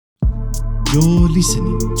You're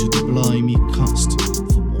listening to the Blimey Cast.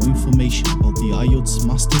 For more information about the IELTS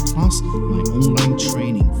Masterclass, my online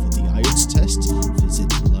training for the IELTS test, visit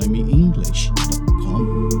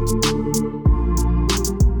blimeyenglish.com.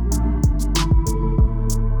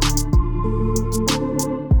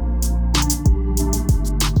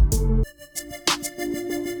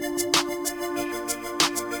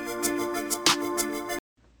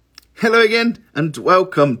 Hello again and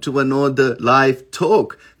welcome to another live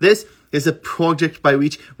talk. This is a project by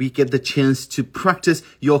which we get the chance to practice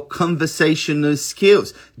your conversational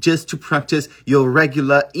skills, just to practice your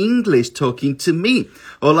regular English talking to me.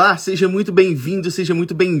 Olá, seja muito bem-vindo, seja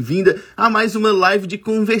muito bem-vinda a mais uma live de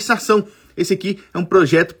conversação. Esse aqui é um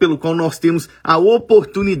projeto pelo qual nós temos a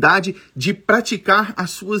oportunidade de praticar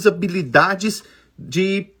as suas habilidades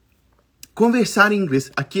de conversar em inglês.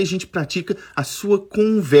 Aqui a gente pratica a sua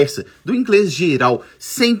conversa, do inglês geral,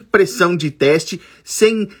 sem pressão de teste,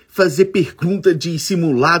 sem fazer pergunta de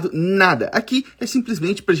simulado, nada. Aqui é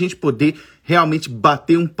simplesmente para a gente poder realmente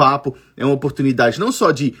bater um papo. É uma oportunidade não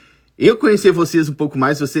só de eu conhecer vocês um pouco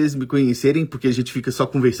mais, vocês me conhecerem, porque a gente fica só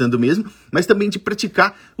conversando mesmo, mas também de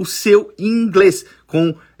praticar o seu inglês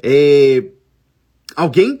com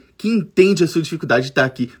alguém que entende a sua dificuldade de estar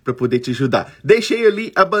aqui para poder te ajudar. Deixei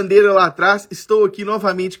ali a bandeira lá atrás, estou aqui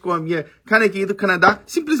novamente com a minha canequinha do Canadá,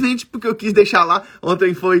 simplesmente porque eu quis deixar lá.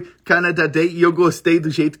 Ontem foi Canada Day e eu gostei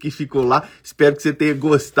do jeito que ficou lá. Espero que você tenha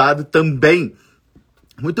gostado também.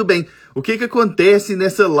 Muito bem, o que acontece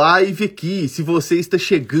nessa live aqui, se você está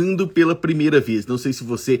chegando pela primeira vez? Não sei se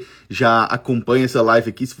você já acompanha essa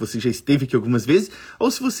live aqui, se você já esteve aqui algumas vezes,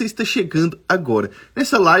 ou se você está chegando agora.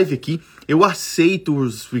 Nessa live aqui, eu aceito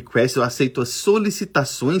os requests, eu aceito as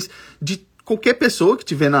solicitações de qualquer pessoa que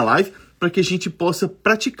estiver na live, para que a gente possa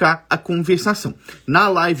praticar a conversação. Na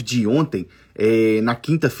live de ontem, na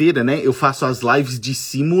quinta-feira, né, eu faço as lives de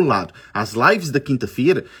simulado. As lives da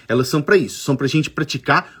quinta-feira, elas são para isso, são para a gente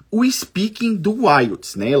praticar o speaking do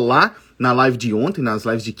IELTS, né? Lá na live de ontem, nas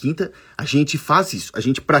lives de quinta, a gente faz isso, a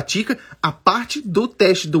gente pratica a parte do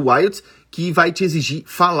teste do IELTS que vai te exigir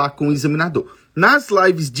falar com o examinador. Nas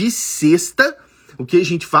lives de sexta, o que a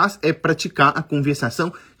gente faz é praticar a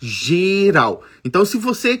conversação geral. Então, se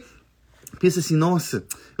você pensa assim, nossa,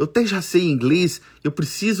 eu até já sei inglês, eu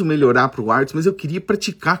preciso melhorar para o IELTS, mas eu queria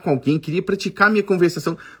praticar com alguém, queria praticar minha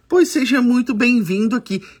conversação. Pois seja muito bem-vindo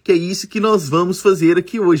aqui, que é isso que nós vamos fazer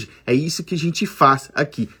aqui hoje. É isso que a gente faz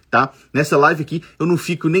aqui, tá? Nessa live aqui, eu não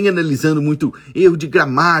fico nem analisando muito erro de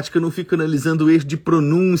gramática, eu não fico analisando erro de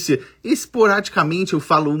pronúncia. Esporadicamente eu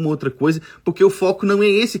falo uma outra coisa, porque o foco não é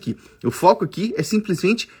esse aqui. O foco aqui é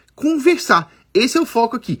simplesmente conversar. Esse é o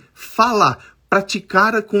foco aqui, falar.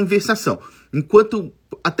 Praticar a conversação. Enquanto,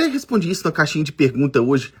 até respondi isso na caixinha de pergunta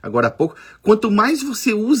hoje, agora há pouco, quanto mais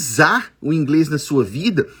você usar o inglês na sua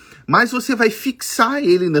vida, mais você vai fixar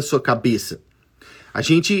ele na sua cabeça. A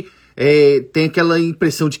gente tem aquela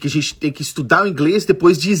impressão de que a gente tem que estudar o inglês,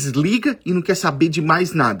 depois desliga e não quer saber de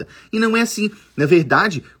mais nada. E não é assim. Na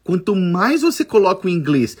verdade, quanto mais você coloca o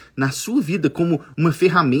inglês na sua vida como uma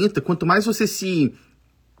ferramenta, quanto mais você se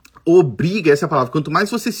obriga, essa palavra, quanto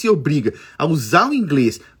mais você se obriga a usar o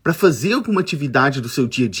inglês para fazer alguma atividade do seu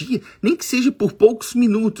dia a dia, nem que seja por poucos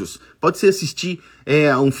minutos, pode ser assistir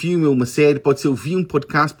a um filme ou uma série, pode ser ouvir um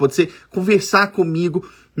podcast, pode ser conversar comigo,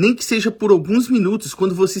 nem que seja por alguns minutos,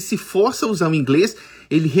 quando você se força a usar o inglês,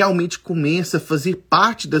 ele realmente começa a fazer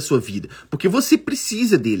parte da sua vida, porque você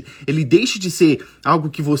precisa dele. Ele deixa de ser algo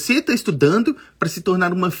que você está estudando para se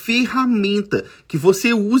tornar uma ferramenta que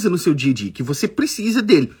você usa no seu dia a dia, que você precisa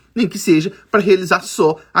dele, nem que seja para realizar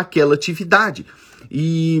só aquela atividade.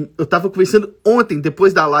 E eu estava conversando ontem,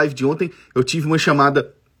 depois da live de ontem, eu tive uma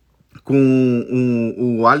chamada com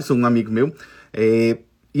o Alisson, um amigo meu,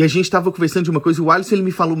 e a gente estava conversando de uma coisa, o Alisson ele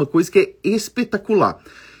me falou uma coisa que é espetacular.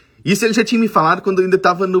 Isso ele já tinha me falado quando eu ainda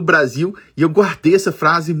estava no Brasil, e eu guardei essa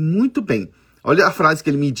frase muito bem. Olha a frase que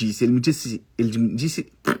ele me disse. Ele me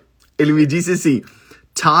disse assim,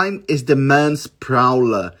 time is the man's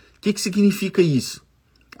prowler. O que significa isso?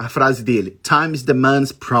 A frase dele, time is the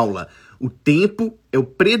man's prowler. O tempo é o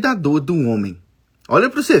predador do homem. Olha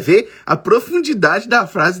para você ver a profundidade da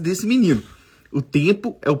frase desse menino. O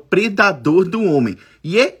tempo é o predador do homem.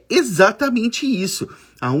 E é exatamente isso.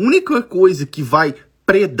 A única coisa que vai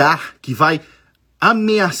predar, que vai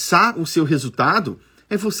ameaçar o seu resultado,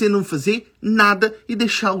 é você não fazer nada e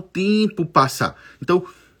deixar o tempo passar. Então,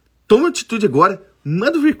 toma atitude agora,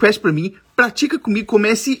 manda um request para mim, pratica comigo,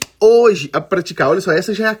 comece hoje a praticar. Olha só,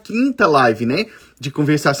 essa já é a quinta live, né, de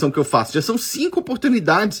conversação que eu faço. Já são 5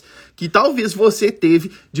 oportunidades que talvez você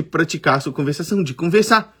teve de praticar a sua conversação, de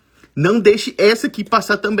conversar. não deixe essa aqui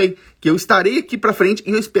passar também, que eu estarei aqui para frente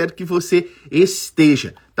e eu espero que você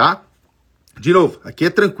esteja, tá? De novo, aqui é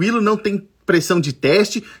tranquilo, não tem pressão de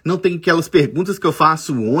teste, não tem aquelas perguntas que eu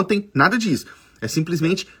faço ontem, nada disso. É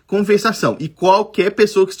simplesmente conversação. E qualquer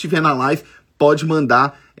pessoa que estiver na live pode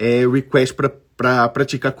mandar request para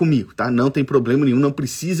praticar comigo, tá? Não tem problema nenhum, não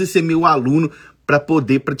precisa ser meu aluno para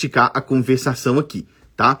poder praticar a conversação aqui,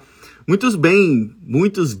 tá? Muitos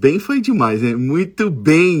bem foi demais, né? Muito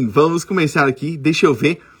bem, vamos começar aqui, deixa eu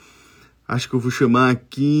ver. Acho que eu vou chamar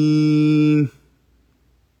aqui...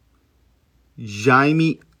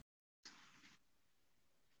 Jaime.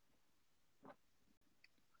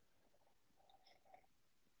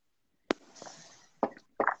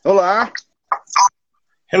 Olá.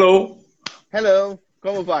 Hello. Hello.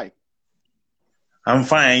 Como vai? I'm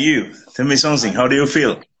fine. And you? Tell me something. How do you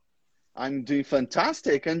feel? I'm doing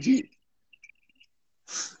fantastic. And you?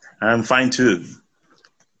 I'm fine too.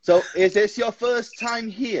 So, is this your first time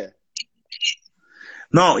here?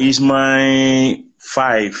 No, it's my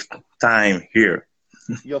 5th time here.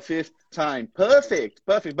 Your 5th time. Perfect.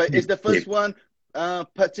 Perfect. But it's the first one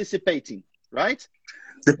participating, right?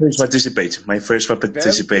 The first participate. My first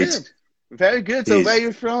participate. Very good. Very good. So, where are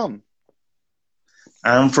you from?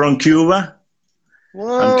 I'm from Cuba.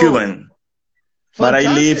 Whoa. I'm Cuban.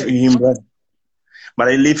 Fantastic. But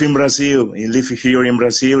I live in Brazil. I live here in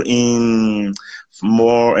Brazil in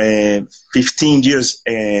more 15 years.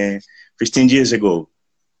 15 years ago.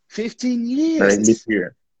 15 years. I live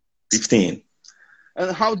here. 15.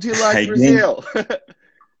 And how do you like Brazil?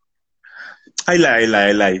 I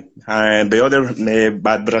like.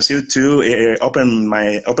 But Brazil too opened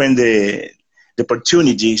the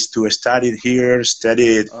opportunities to study here,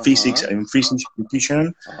 studied physics and physics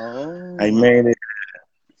education. Oh. I made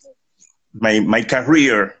my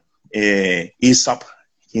career is up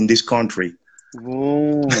in this country.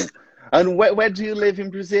 Whoa. And where do you live in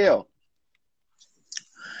Brazil?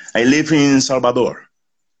 I live in Salvador.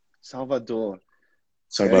 Salvador.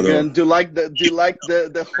 And do you like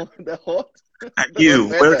the hot? You?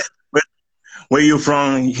 Where are you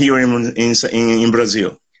from here in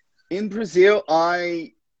Brazil? In Brazil,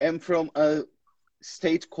 I am from a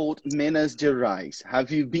state called Minas Gerais.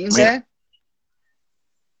 Have you been there?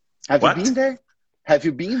 Have you been there? Have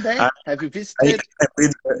you visited?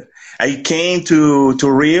 I came to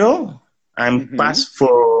Rio and passed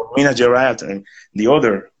for Minas Gerais and the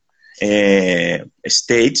other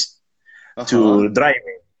states to drive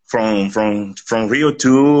from Rio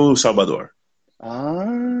to Salvador. Ah,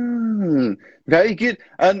 very good.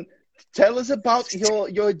 And tell us about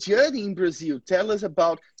your journey in Brazil. Tell us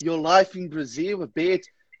about your life in Brazil a bit.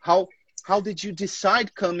 How did you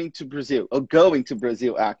decide coming to Brazil or going to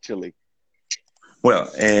Brazil actually? Well,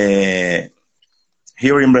 here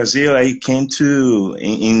in Brazil, I came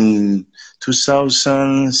in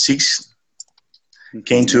 2006.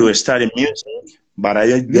 Came to study music, but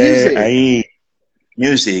I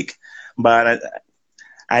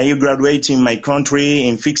graduated in my country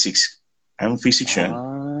in physics. I'm a physician.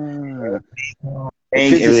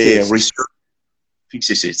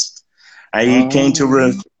 Physicist. I came to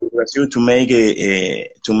Brazil to make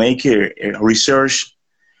a research,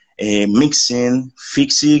 mixing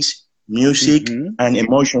physics, music, and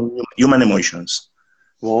human emotions.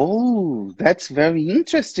 Oh, that's very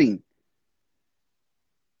interesting.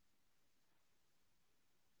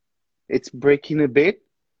 It's breaking a bit.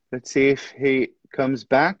 Let's see if he comes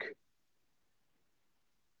back.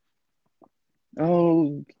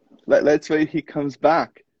 Oh, let's wait. He comes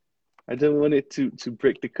back. I don't want it to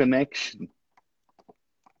break the connection.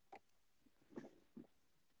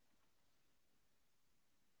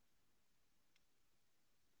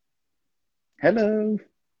 Hello.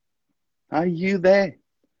 Are you there?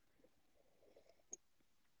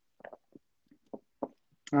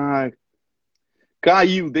 Ah,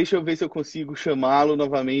 caiu. Deixa eu ver se eu consigo chamá-lo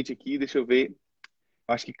novamente aqui. Deixa eu ver.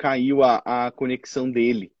 Acho que caiu a conexão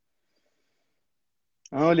dele.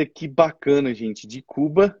 Olha que bacana, gente. De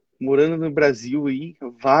Cuba, morando no Brasil aí há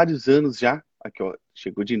vários anos já. Aqui, ó.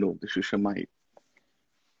 Chegou de novo. Deixa eu chamar ele.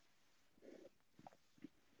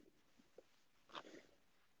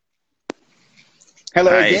 Hello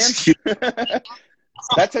again.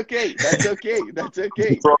 That's okay. That's okay. That's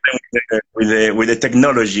okay. Problem with the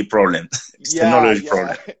technology problem. Problem.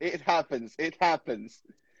 It happens. It happens.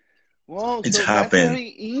 Wow, it's so happened. That's very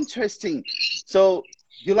interesting. So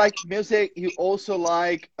you like music, you also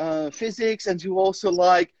like physics, and you also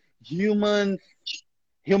like human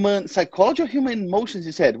psychology or human emotions,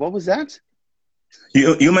 you said. What was that?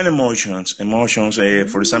 Human emotions,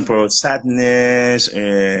 for example, sadness,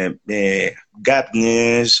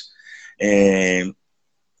 gladness,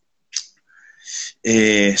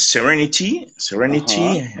 serenity.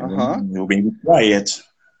 Uh-huh. When you're quiet,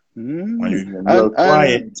 when Mm. you're And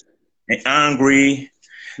quiet and angry,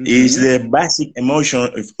 is mhm. the basic emotion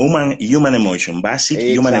of human emotion, basic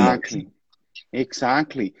human emotion. Exactly.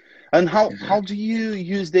 Exactly. And how do you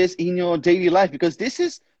use this in your daily life? Because this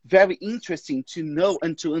is very interesting to know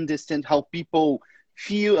and to understand how people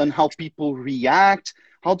feel and how people react.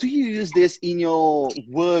 How do you use this in your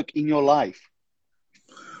work, in your life?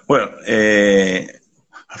 Well,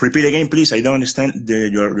 repeat again, please. I don't understand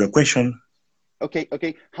your question. Okay,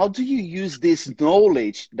 okay. How do you use this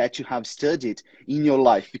knowledge that you have studied in your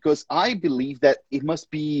life? Because I believe that it must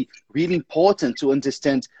be really important to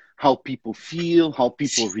understand how people feel, how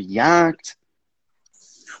people react.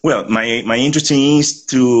 Well, my interest is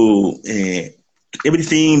to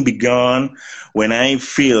everything began when I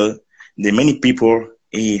feel that many people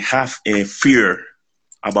have a fear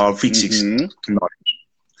about physics Mm-hmm. knowledge.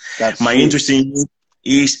 That's My true. interest in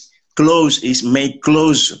is make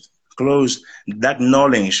close that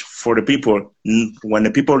knowledge for the people. When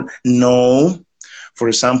the people know, for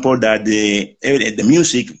example, that the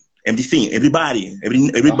music, everything, everybody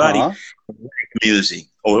Uh-huh. music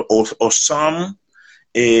or some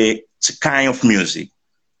kind of music.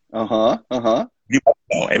 Uh-huh. Uh-huh.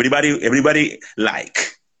 Everybody like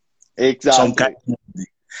some kind Exactly. of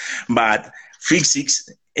music, but physics.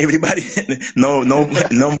 Everybody, no,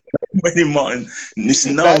 many more. It's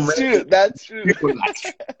not That's many true. That's true. people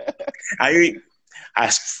like. I,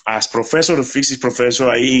 as professor, of physics professor,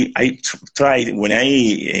 I tried when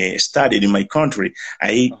I studied in my country.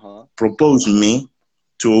 I Uh-huh. proposed me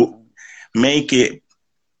to Uh-huh. make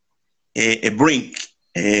a brink,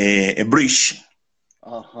 a bridge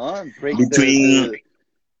Uh-huh. Break between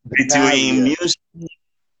the between barrier. music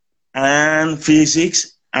and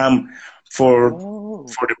physics, for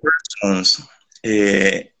Oh. for the persons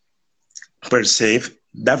uh, perceive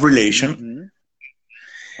that relation. Mm-hmm.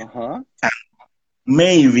 Uh-huh.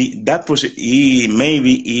 Maybe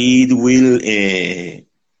maybe it will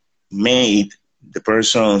make the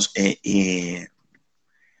persons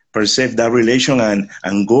perceive that relation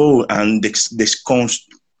and go and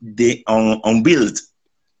the on build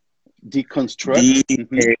Deconstruct. the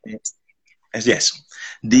Mm-hmm. yes,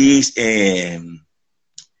 this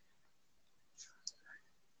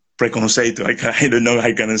preconceito. I don't know how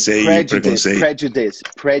I can say Prejudice, preconceito prejudice,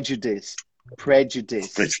 prejudice,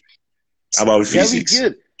 prejudice. about Very physics.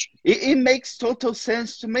 good. It makes total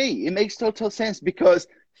sense to me. It makes total sense because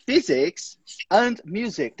physics and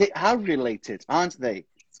music, they are related, aren't they?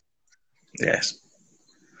 Yes.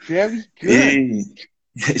 Very good.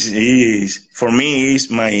 It is for me is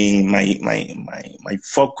my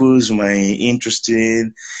focus, my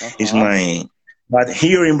interested is Uh-huh. my. But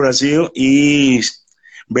here in Brazil is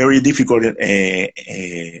very difficult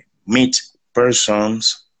meet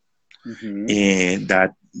persons Mm-hmm.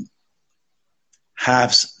 that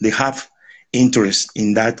they have interest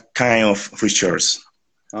in that kind of research.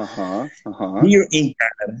 Uh-huh. Uh-huh. Here in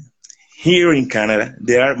Here in Canada,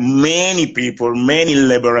 there are many people, many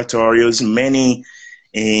laboratories, many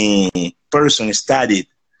persons studied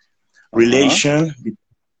Uh-huh. relation between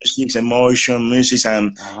music, emotion, music,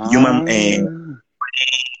 and human Ah.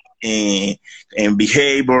 uh,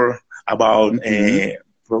 behavior, about Mm-hmm.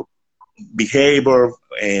 behavior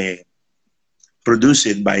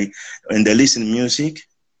produced by when they listen music.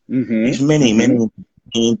 Mm-hmm. It's many, Mm-hmm. many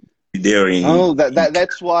there Oh, in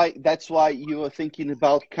that's why you were thinking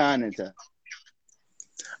about Canada.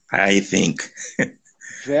 I think.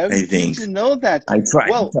 Very I good think. to know that. I try.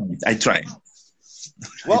 Well, I try.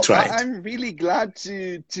 I well, tried. I'm really glad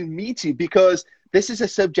to meet you because this is a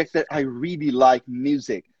subject that I really like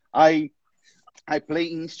music. I play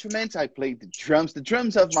instruments, I play the drums. The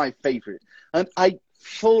drums are my favorite. And I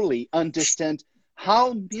fully understand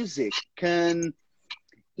how music can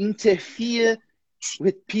interfere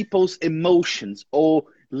with people's emotions or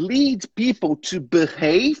lead people to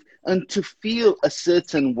behave and to feel a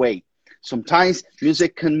certain way. Sometimes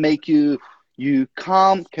music can make you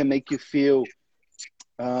calm, can make you feel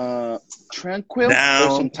uh, tranquil, or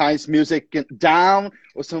Down. sometimes music can down,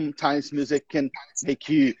 or sometimes music can make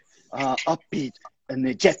you upbeat,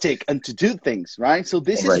 energetic, and to do things right. So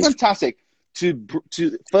this is Right. fantastic to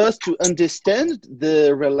first to understand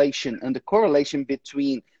the relation and the correlation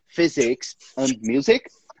between physics and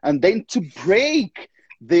music, and then to break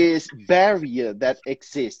this barrier that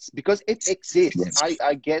exists because it exists. Yes.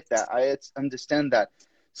 I get that. I understand that.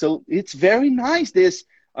 So it's very nice this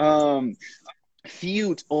um,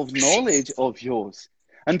 field of knowledge of yours.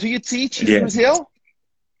 And do you teach in Yes. Brazil?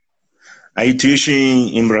 I teach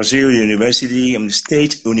in Brazil University, in the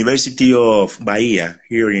State University of Bahia,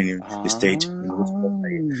 here in the state. Ah.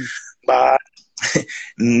 But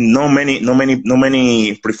no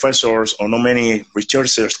many professors or no many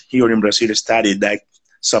researchers here in Brazil study that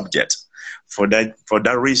subject. For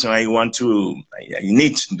that reason, I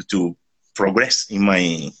need to progress in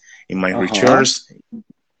my Uh-huh. research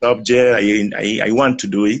subject. I want to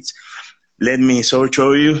do it. Let me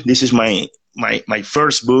show you. This is my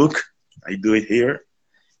first book. I do it here.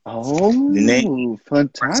 The name Oh,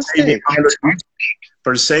 Perceiving fantastic. Melody.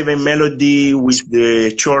 Perceiving Melody with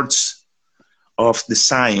the chords of the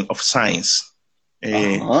sign of science.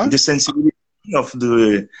 Uh-huh. The sensibility of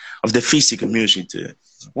the physical music too.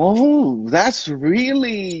 Oh, that's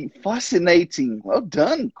really fascinating. Well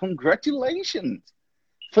done. Congratulations.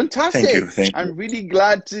 Thank you, Fantastic. thank you, I'm really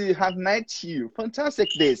glad to have met you. Fantastic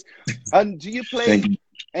this. And do you thank play you.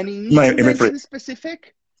 any My instruments friend. in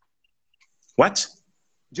specific? What?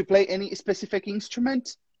 Do you play any specific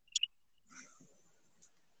instrument?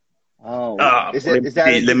 Oh, is that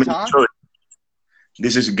a Let me guitar? show you.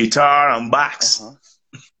 This is guitar and bass. Uh-huh.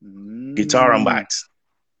 Guitar and Mm. bass.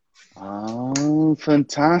 Oh,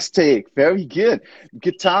 fantastic. Very good.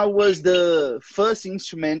 Guitar was the first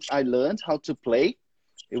instrument I learned how to play.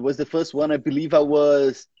 It was the first one. I believe I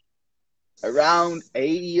was around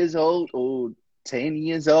 8 years old or 10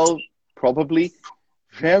 years old, probably.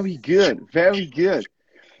 Very good. Very good.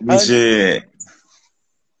 This And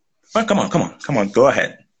well, come on. Go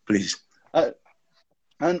ahead, please. uh,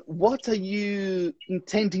 and what are you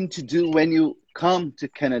intending to do when you come to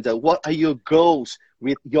Canada? What are your goals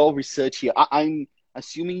with your research here? I'm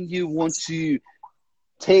assuming you want to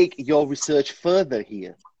take your research further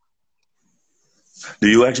here. Do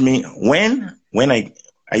you ask me when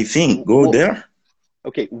I think go What, there?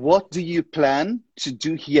 okay, what do you plan to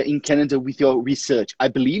do here in Canada with your research? I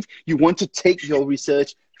believe you want to take your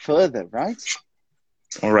research further, right?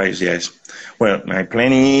 All right, yes. Well, my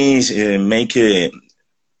plan is make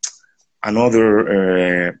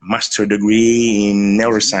another master degree in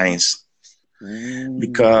neuroscience Ooh.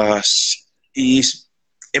 because is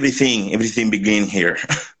everything begin here.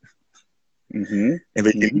 Mm-hmm.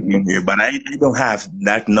 Everything Mm-hmm. begin here, but I don't have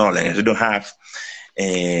that knowledge. I don't have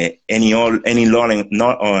any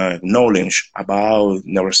knowledge about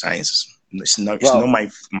neurosciences. It's not Well,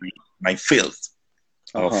 my field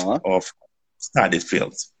of uh-huh. study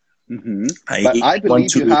field. Mm-hmm. I But I want believe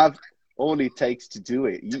to. you have all it takes to do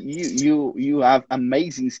it. You have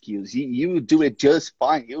amazing skills. You do it just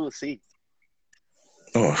fine. You will see.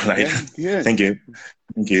 Oh, right. Very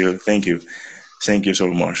good. Thank you, thank you so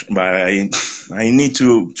much. But I need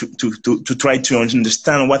to try to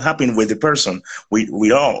understand what happened with the person with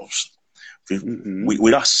us with, Mm-hmm.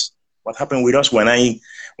 with us. What happened with us when I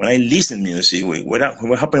listen music? What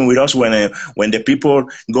happened with us when the people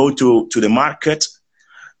go to the market?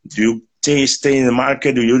 Do you stay in the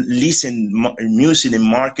market? Do you listen music in the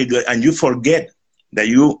market and you forget that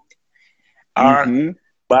you are Mm-hmm.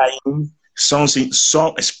 buying something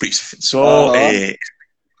so specific? So Uh-huh.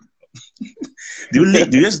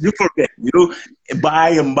 you forget? You buy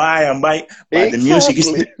and buy and buy, but the music is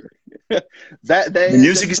Exactly. That there the is a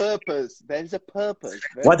music is purpose. There is a purpose.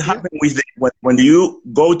 Very what good. happened with when you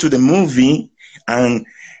go to the movie and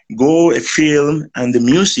go a film and the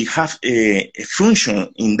music have a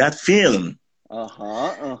function in that film.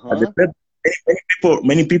 Uh-huh. But Uh-huh.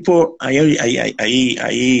 many people, I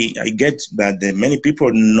get that many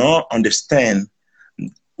people not understand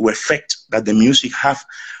the effect that the music have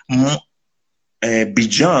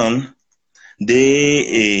beyond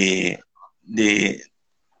the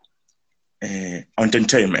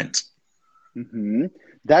entertainment. Mm-hmm.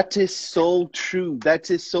 That is so true. That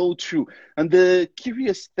is so true. And the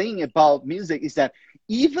curious thing about music is that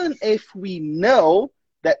even if we know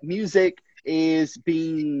that music is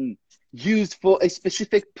being used for a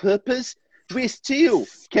specific purpose, we still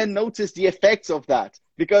can notice the effects of that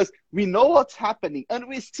because we know what's happening and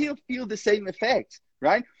we still feel the same effects,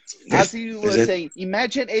 right? As Yes, you is were it? saying,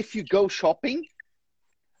 imagine if you go shopping.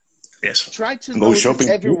 Yes. Try to Go notice, shopping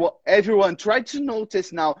too. everyone try to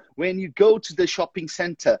notice now when you go to the shopping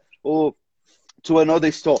center or to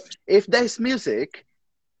another store, if there's music,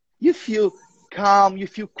 you feel calm, you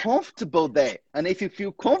feel comfortable there. And if you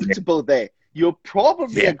feel Yeah. comfortable there, you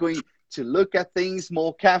probably Yeah. are going to look at things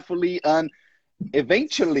more carefully and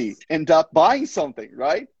eventually end up buying something,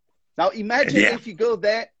 right? Now imagine Yeah. if you go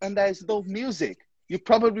there and there's no music. You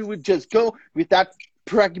probably would just go with that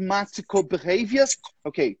pragmatical behavior.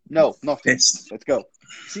 Okay, no, nothing. Yes. Let's go.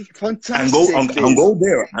 See, and go fantastic and this. go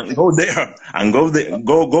there and go there and go there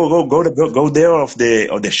go there of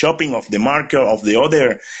the shopping of the market of the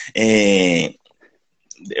other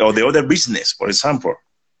or the other business, for example.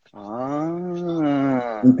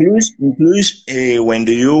 Ah. Includes when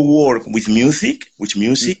do you work with music?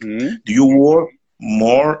 Do you work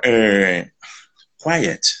more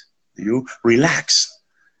quiet? Do you relax?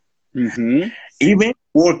 Even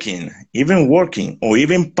working, or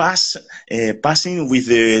even passing with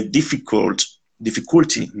the difficulty.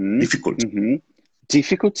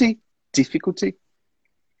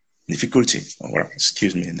 Oh, well,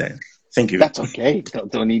 excuse me. Then, thank you. That's okay.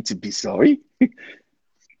 Don't need to be sorry.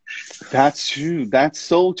 That's true. That's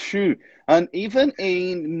so true. And even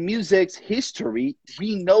in music's history,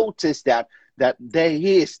 we notice that there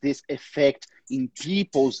is this effect in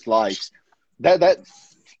people's lives. That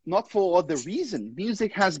not for other reason.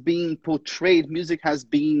 Music has been portrayed. Music has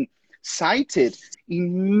been cited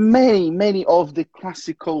in many of the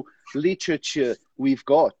classical literature we've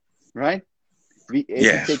got. Right?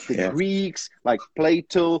 If you take the Greeks like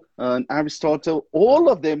Plato and Aristotle, all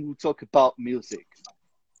of them who talk about music.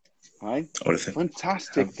 Right?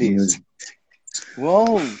 Fantastic this.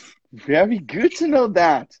 Wow, very good to know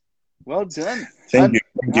that. Well done. Thank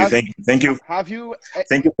you. Have you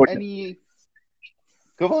any...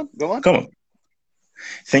 Go on. Come on.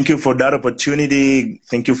 Thank you for that opportunity.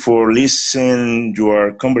 Thank you for listening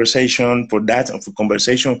your conversation, for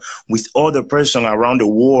conversation with other person around the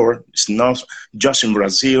world. It's not just in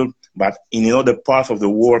Brazil, but in other parts of the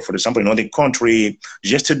world. For example, in other country.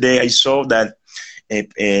 Yesterday, I saw that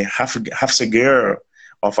half a girl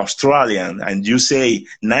of Australian, and you say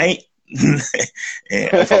nine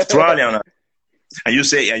of Australian, and you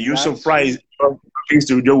say, and you surprised.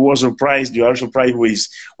 You were surprised. You are surprised with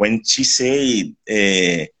when she said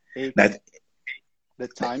that the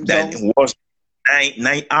time that zone was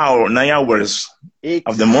 9 hours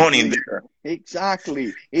of the morning there.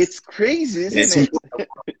 Exactly. It's crazy, isn't it?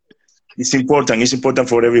 It's important. It's important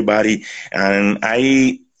for everybody, and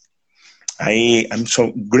I am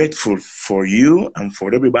so grateful for you and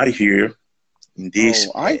for everybody here in this.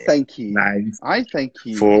 I thank you. I thank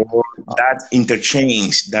you for that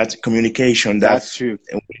interchange, that communication. That's true.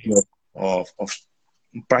 Of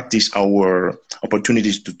practice our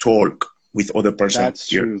opportunities to talk with other persons. That's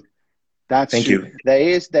here. True. That's Thank true. you.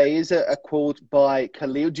 There is a quote by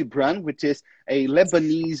Khalil Gibran, which is a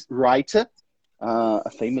Lebanese writer, a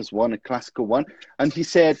famous one, a classical one, and he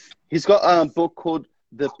said he's got a book called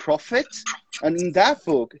The Prophet, and in that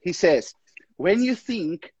book he says, when you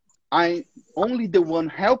think I'm only the one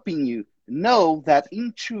helping you, know that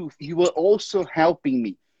in truth you were also helping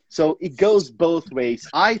me. So it goes both ways.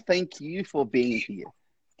 I thank you for being here.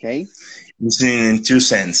 Okay? It's in 2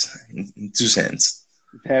 cents. In 2 cents.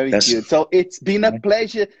 Very good. So it's been a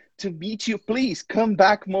pleasure to meet you. Please come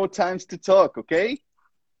back more times to talk, okay?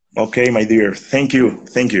 Okay, my dear. Thank you.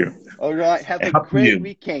 Thank you. All right. Have a great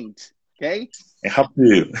weekend. Okay? I hope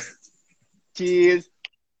you. Cheers.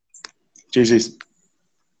 Cheers.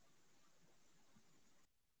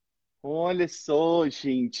 Olha só,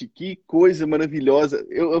 gente, que coisa maravilhosa.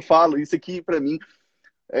 Eu falo, isso aqui para mim,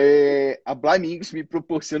 a Blind English me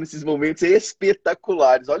proporciona esses momentos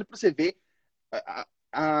espetaculares. Olha para você ver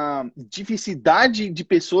a diversidade de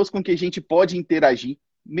pessoas com que a gente pode interagir.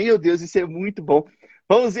 Meu Deus, isso é muito bom.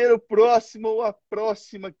 Vamos ver o próximo ou a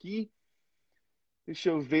próxima aqui. Deixa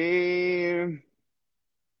eu ver.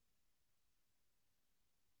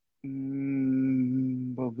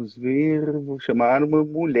 Vamos ver. Vou chamar uma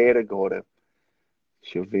mulher agora.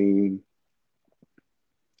 Deixa eu ver.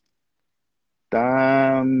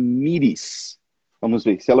 Tamires. Vamos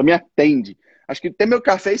ver se ela me atende. Acho que até meu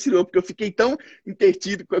café esfriou, porque eu fiquei tão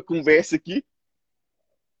entretido com a conversa aqui.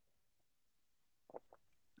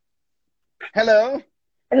 Hello.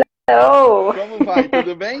 Hello. Como vai?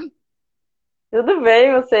 Tudo bem? Tudo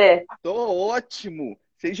bem, você? Tô ótimo.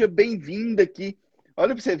 Seja bem-vinda aqui.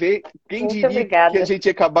 Olha para você ver, quem Muito diria obrigada. que a gente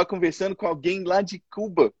ia acabar conversando com alguém lá de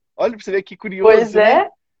Cuba. Olha para você ver que curioso, pois é.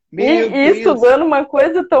 Né? E estudando uma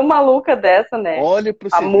coisa tão maluca dessa, né? Olha para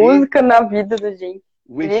você ver. A música na vida da gente.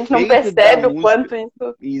 A gente não percebe o quanto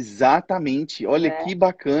isso... Exatamente. Olha que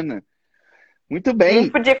bacana. Muito bem. A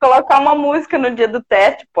gente podia colocar uma música no dia do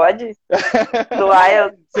teste, pode? Do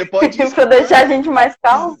IELTS. Você pode para deixar a gente mais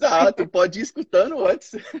calmo. Exato, pode ir escutando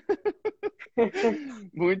antes.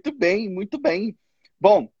 Muito bem, muito bem.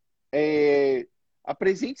 Bom,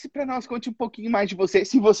 apresente-se para nós, conte um pouquinho mais de você.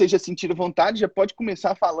 Se você já sentir vontade, já pode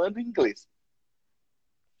começar falando em inglês.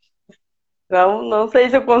 Não sei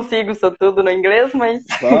se eu consigo isso tudo no inglês, mas...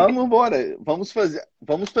 Vamos embora. Vamos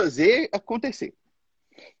fazer acontecer.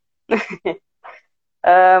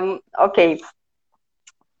 Okay,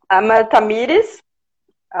 I'm a Tamires.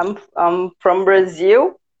 I'm from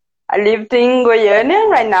Brazil. I lived in Goiânia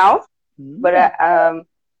right now, but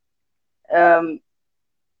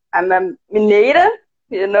I'm a Mineira,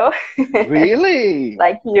 you know, Really?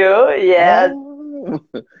 like you. Yes, Oh,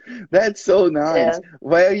 that's so nice. yes.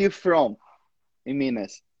 Where are you from in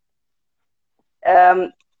Minas?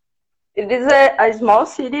 Um, it is a small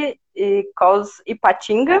city called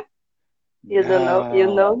Ipatinga. You don't know, you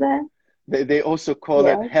Yeah. know that? They also call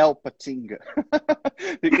it Yeah. Helpatinga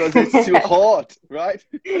because it's too hot, right?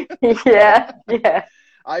 Yeah, yeah,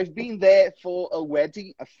 I've been there for a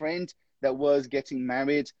wedding, a friend that was getting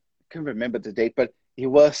married. Can't remember the date, but it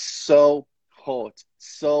was so hot,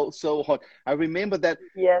 so hot. I remember that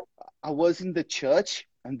yes, I was in the church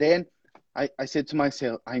and then I said to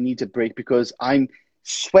myself, I need a break because I'm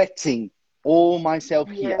sweating all myself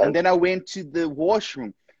here. And yes, then I went to the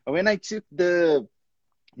washroom. And when I took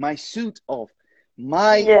my suit off,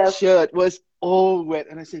 my yes. shirt was all wet.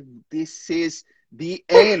 And I said, this is the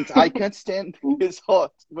end. I can't stand this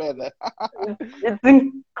hot weather. It's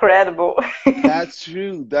incredible. That's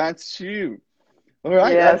true. That's true. All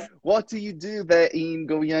right. And Yes. what do you do there in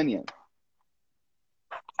Goiânia?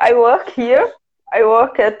 I work here. I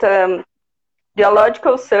work at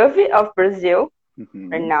Geological Survey of Brazil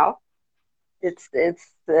right Hmm. now. It's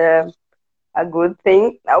a good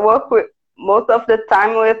thing. I work with most of the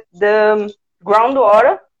time with the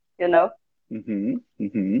groundwater, you know. Hmm.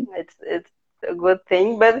 Hmm. It's a good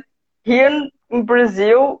thing. But here in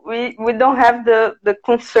Brazil, we don't have the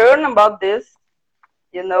concern about this.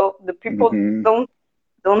 You know, the people Hmm.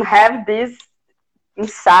 don't have this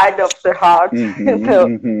inside of their heart. You Hmm. know,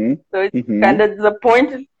 Hmm. so it's Hmm. kind of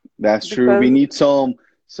disappointed That's true. We because need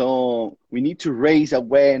we need to raise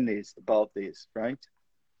awareness about this, right?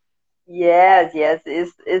 yes,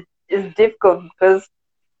 it's difficult because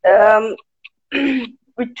um,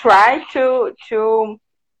 we try to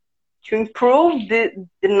improve the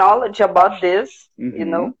knowledge about this, you Hmm.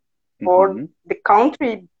 know, for Hmm. the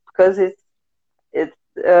country because it's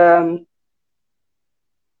um,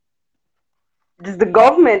 it's the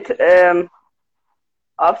government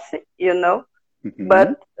office, you know, Hmm.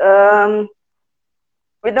 but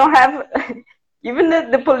we don't have even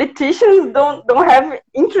the politicians don't have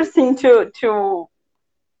interesting to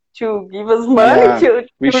give us money Yeah.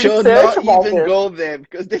 We to should research not about even this. go there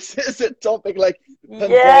because this is a topic like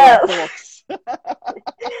Pandora Yes, box.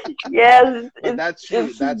 yes, But that's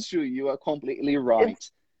true. it's That's true. You are completely it's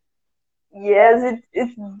right. yes,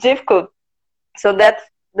 it's difficult. So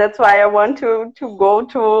that's why I want to go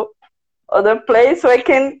to other place so I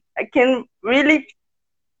can really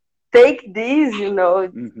take these, you know,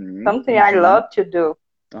 it's Hmm. something I Hmm. love to do.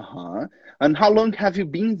 Uh-huh. And how long have you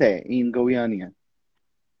been there in Goiânia?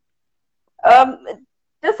 Um,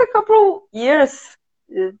 just a couple years.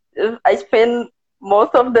 I spend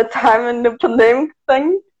most of the time in the pandemic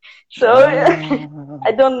thing, so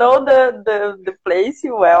I Ah. don't know the place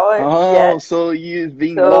well Oh, yet. so you've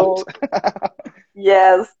been locked. So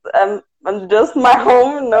yes, I'm just my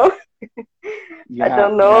home, you know. Yeah,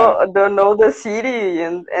 yeah. I don't know the city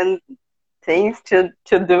and things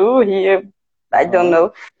to do here. I don't Uh-huh.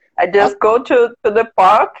 know. I Uh, just go to the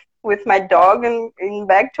park with my dog and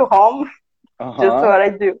back to home. Just uh-huh. what I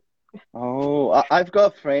do. Oh, I've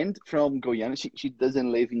got a friend from Guyana. She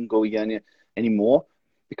doesn't live in Guyana anymore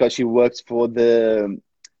because she works for the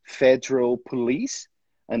federal police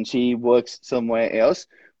and she works somewhere else.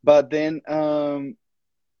 But then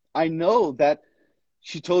I know that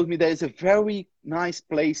she told me there's a very nice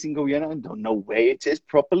place in Guyana. I don't know where it is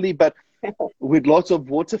properly, but with lots of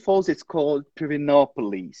waterfalls, it's called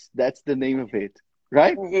Pirinopolis. That's the name of it,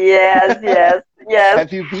 right? Yes.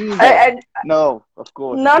 Have you been there? I No, of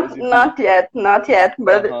course, because not you've been. not yet,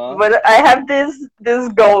 Uh-huh. but I have this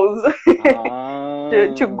goals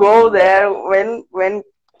to go Ah. there when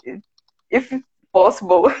if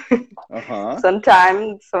possible Uh-huh.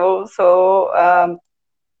 sometime. So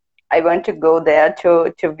I want to go there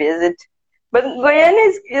to visit. But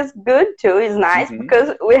Guyana is good too. It's nice Mm-hmm.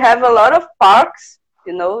 because we have a lot of parks,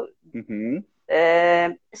 you know. Mm-hmm.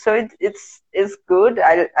 So it's good.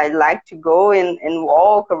 I like to go and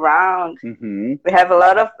walk around. Mm-hmm. We have a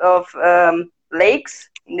lot of lakes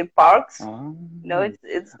in the parks. Ah. You know,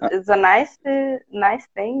 Uh, it's a nice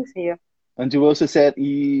things here. and you also said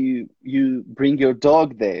you bring your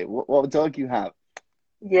dog there. What dog you have?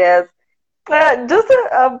 Yes, just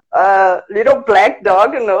a little black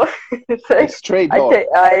dog. You know, it's A like stray dog.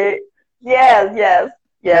 I yes.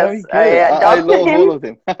 Very I good. I adopted love all him. of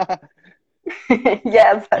them.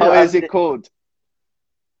 Yes, I How is loved it it. called?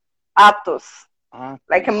 Athos,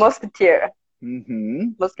 like a Athos. musketeer. Mm-hmm.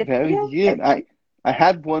 Very Musketeer, I good. think. I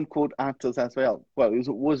had one called Athos as well. Well,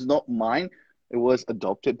 was not mine. It was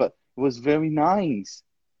adopted, but it was very nice.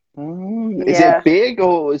 Oh, is Yeah. it big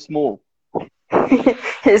or small?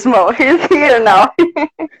 He's small. He's here now.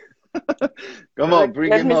 Come on, Let,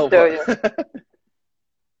 bring let him me show over. you.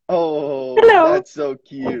 Oh, Hello. that's so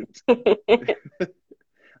cute.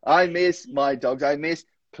 I miss my dogs. I miss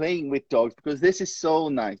playing with dogs because this is so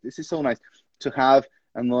nice. This is so nice to have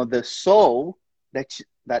another soul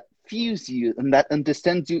that feels you and that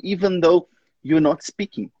understands you, even though you're not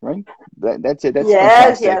speaking. Right? That's it. That's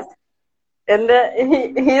Yes, fantastic. yes. And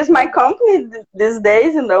he is my company these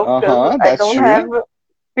days, because Uh-huh. I That's don't have true.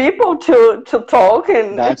 people to talk,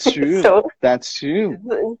 and That's true. so That's true.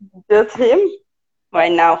 it's just him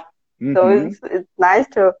right now. So Mm-hmm. it's nice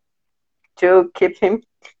to keep him.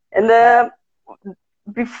 And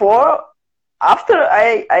before, after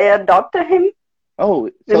I adopted him, Oh,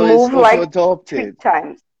 we so it's moved also like 3 adopted.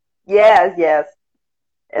 times. Yes, yes.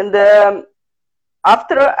 And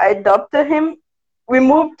after I adopted him, we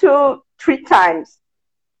moved to 3 times.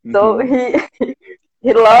 So Mm-hmm.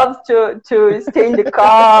 he loves to stay in the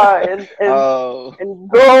car Oh, and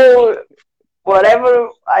go whatever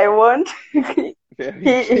I want. he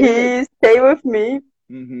very good. he stay with me,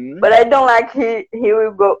 Mm-hmm. but I don't like he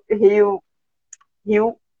will go he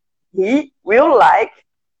he will like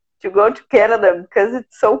to go to Canada because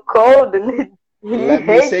it's so cold, and he Let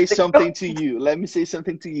me hates say the cold. something to you. Let me say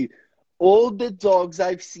something to you. All the dogs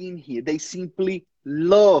I've seen here, they simply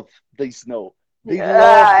love the snow. They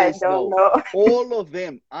love the I don't snow. know. All of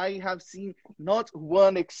them. I have seen not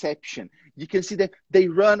one exception. You can see that they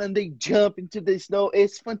run and they jump into the snow.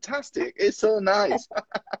 It's fantastic. It's so nice.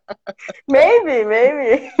 Maybe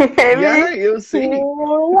maybe Yeah, you'll he see.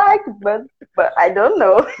 will like, but I don't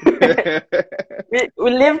know. We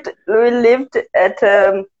lived at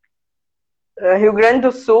Rio Grande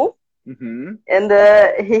do Sul, Hmm. and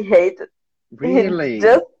he hated. He Really?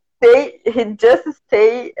 just he just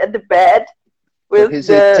stay at the bed So with he's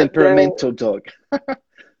a the temperamental dog.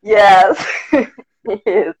 yes. He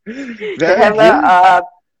is. He Very have good.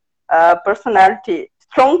 a personality,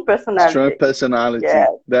 strong Strong personality. personality.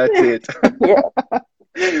 Yes, That's it. yes,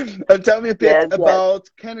 And tell me a bit yes, yes. about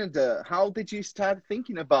Canada. How did you start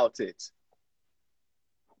thinking about it?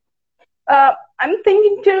 I'm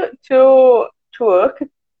thinking to work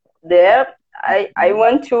there. I Hmm.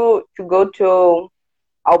 want to go to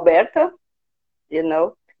Alberta,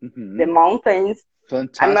 the Hmm. mountains.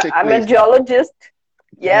 Fantastic I'm a place. geologist.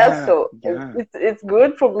 Yes, Yeah, so yeah. it's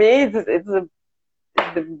good for me. It's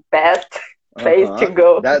the best place to Uh-huh.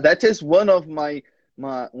 go. That is one of my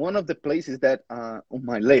one of the places that are on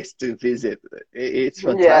my list to visit. It's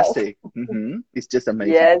Yes, fantastic. It's just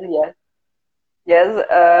amazing. yes, yes, yes.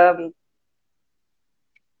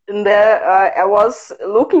 And I was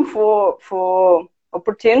looking for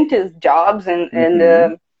opportunities, jobs, and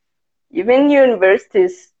Hmm. even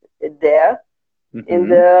universities there.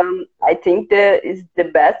 And Hmm. I think that is the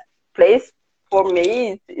best place for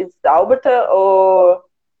me is Alberta or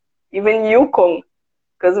even Yukon,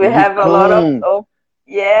 because we have a lot Yukon. of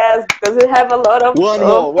yes, because we have a lot One of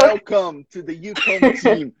more. Welcome to the Yukon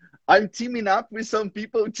team. I'm teaming up with some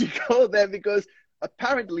people to go there because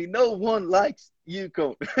apparently no one likes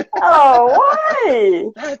Yukon. oh,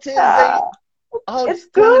 why? That is a Ah, it's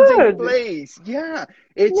outstanding good. place. Yeah,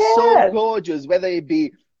 it's so Yes, gorgeous, whether it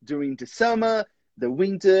be during the summer, the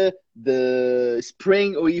winter, the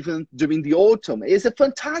spring, or even during the autumn. It's a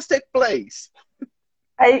fantastic place.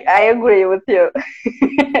 I agree with you.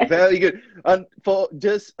 Very good. And for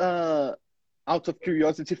just out of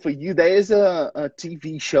curiosity for you, there is a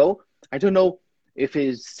TV show. I don't know if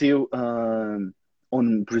it's still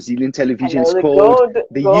on Brazilian I television. It's know the called gold,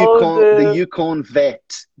 The Yukon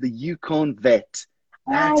Vet. The Yukon Vet.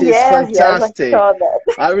 That is yes, yes, I fantastic. saw that.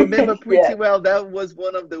 I remember pretty Yes, well. That was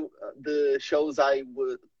one of the shows I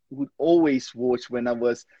would always watch when I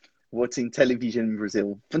was watching television in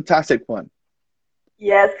Brazil. Fantastic one.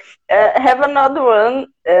 yes. Have another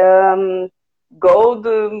one. Gold,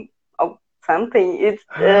 oh, something. It's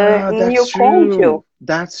Ah, in that's Yukon true. too.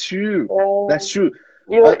 That's true. Uh, That's true.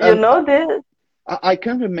 you And know this? I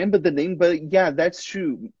can't remember the name, but yeah, that's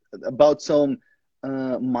true. About some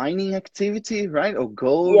mining activity, right? Or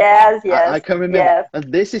gold. Yes, I yes, can remember. yes,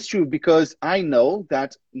 And this is true because I know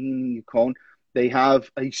that in Yukon they have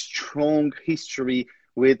a strong history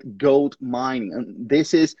with gold mining. And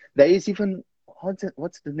there is even,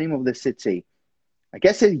 what's the name of the city? I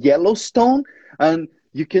guess it's Yellowstone, and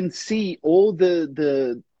you can see all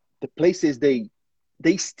the places they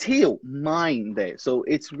still mine there. So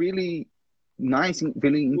it's really nice and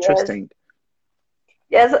really yes. interesting.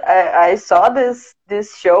 Yes, I saw this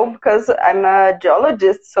show because I'm a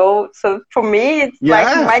geologist, so for me it's like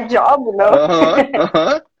Yeah. my job, you know. Uh-huh.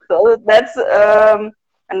 Uh-huh. So that's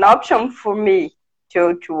an option for me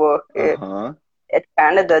to work Uh-huh. at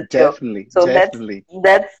Canada too. Definitely. So Definitely.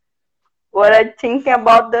 that's what I think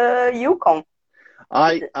about the Yukon.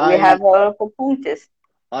 I We I have a lot of opportunities.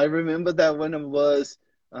 I remember that when I was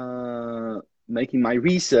making my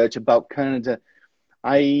research about Canada,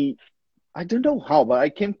 I I don't know how, but I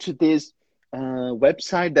came to this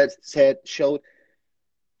website that showed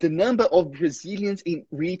the number of Brazilians in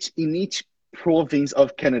each province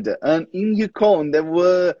of Canada. And in Yukon, there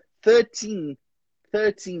were 13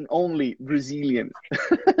 only Brazilians.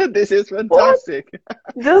 This is What? fantastic.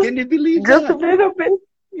 Just Can you believe just a that? little bit.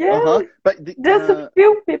 Yeah, Uh-huh. But just a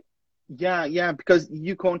few people. yeah, because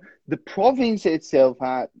Yukon, the province itself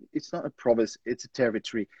it's not a province, it's a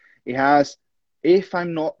territory. It has, if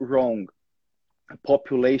I'm not wrong, a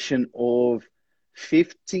population of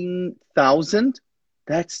 15,000.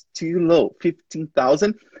 That's too low,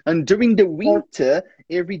 15,000. And during the winter,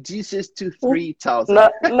 it reduces to 3,000.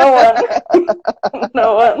 No one,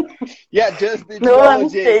 no one, Yeah, just the no one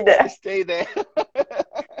stay geologists there. stay there.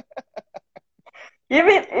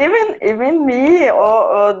 Even me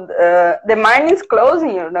or the mine is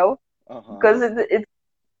closing, you know, Uh-huh. because it's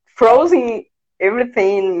frozen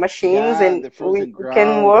everything in machines Yeah, and the we frozen can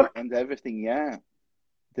ground work. and everything. Yeah,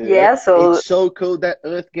 Yeah, so it's so cold that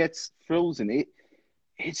Earth gets frozen.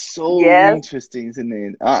 It's so yes, interesting, isn't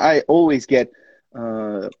it? I always get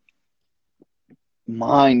uh,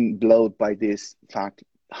 mind blown by this fact.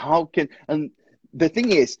 How can, and the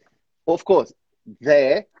thing is, of course,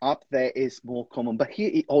 up there is more common, but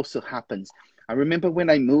here it also happens. I remember when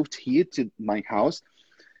I moved here to my house,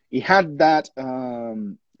 it had that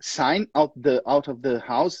sign out of the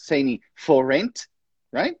house saying for rent,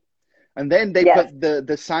 right? And then they yes, put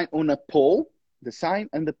the sign on a pole, the sign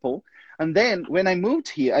and the pole. And then when I moved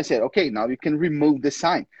here, I said, okay, now you can remove the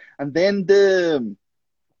sign. And then the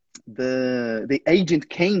agent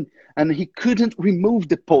came and he couldn't remove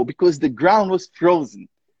the pole because the ground was frozen.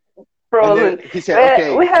 And then frozen. he said,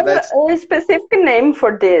 okay, We have let's. a specific name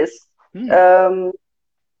for this. Um,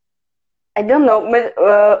 I don't know, but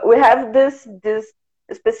we have this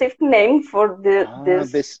specific name for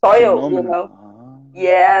this This soil, you phenomenon. know.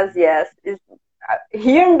 Yes, yes.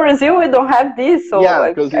 Here in Brazil, we don't have this, so Yeah, I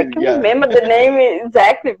because can't remember the name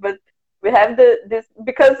exactly, but we have this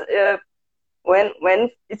because when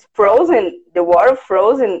it's frozen, the water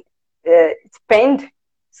frozen, it's pained.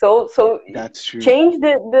 So that's true. change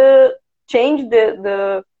the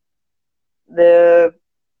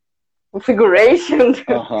configuration,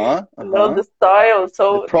 you know, the soil.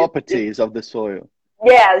 So the properties of the soil.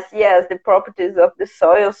 Yes, the properties of the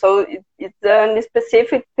soil. So it's a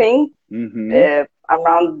specific thing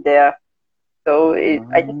around there. So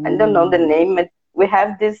I don't know the name, but we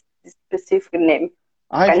have this specific name.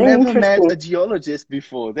 I've never met a geologist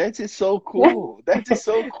before. That is so cool. That is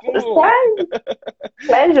so cool.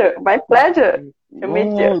 Pleasure. My pleasure to meet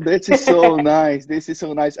you. Oh, that is so nice. This is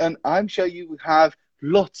so nice. And I'm sure you have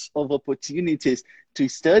lots of opportunities to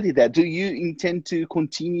study that. Do you intend to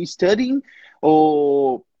continue studying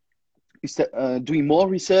or doing more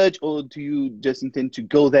research, or do you just intend to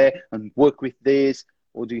go there and work with this,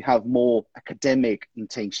 or do you have more academic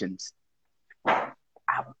intentions?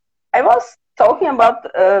 I was talking about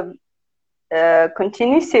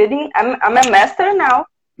continue studying. I'm a master now,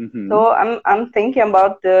 so I'm thinking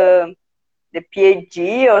about the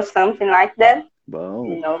PhD or something like that. Wow.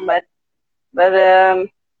 You know, but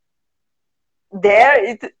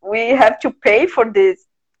there we have to pay for this,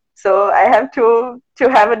 so I have to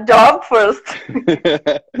have a job first.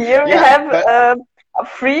 Here we have a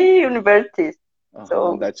free university,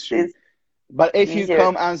 so that's true. But if you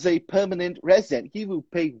come as a permanent resident, you will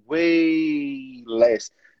pay way less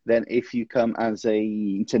than if you come as a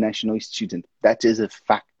international student. That is a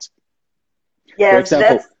fact. Yes, for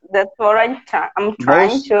example, that's what I'm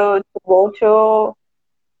trying to go to,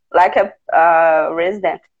 like a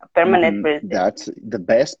resident, a permanent resident. That's the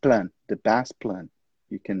best plan. The best plan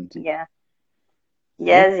you can do. Yeah.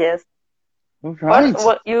 Yes. All right.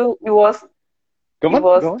 What you was talking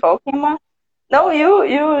about? No,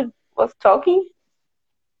 you was talking.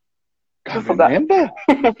 Can't remember.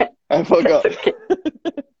 I forgot. Okay.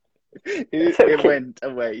 It went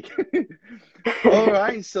away. All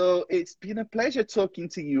right. So it's been a pleasure talking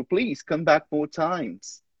to you. Please come back more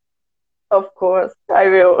times. Of course, I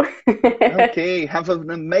will. Okay. Have an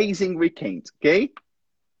amazing weekend. Okay.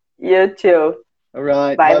 You too. All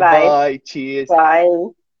right. Bye. Cheers. Bye.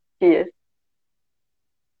 Cheers.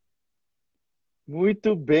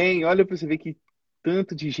 Muito bem. Olha para você ver que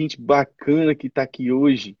tanto de gente bacana que está aqui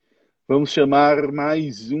hoje. Vamos chamar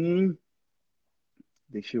mais um.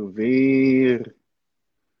 Deixa eu ver.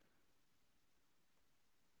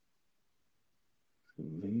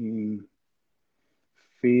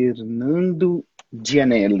 Fernando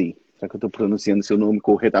Gianelli. Será que eu estou pronunciando seu nome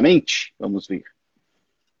corretamente? Vamos ver.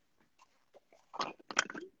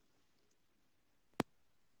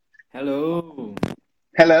 Hello.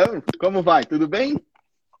 Hello, como vai? Tudo bem?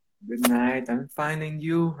 Good night. I'm fine, and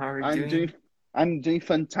you? How are you doing? I'm doing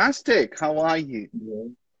fantastic. How are you? Yeah.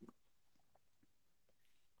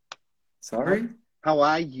 Sorry? How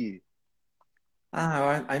are you?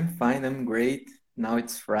 I'm fine. I'm great. Now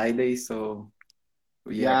it's Friday, so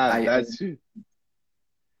Yeah, that's true.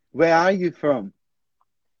 Where are you from?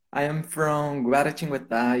 I am from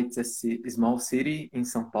Guaratinguetá. It's a small city in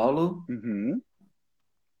São Paulo,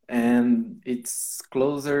 and it's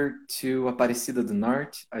closer to Aparecida do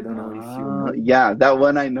Norte. I don't know if you know. Yeah, that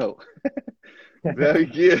one I know. Very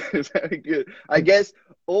good, very good. I guess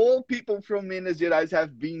all people from Minas Gerais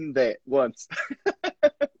have been there once.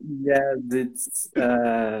 Yeah, it's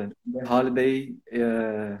the holiday.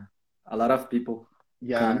 A lot of people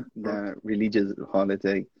come. The religious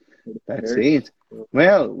holiday. That's church. it.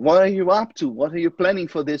 Well, what are you up to? What are you planning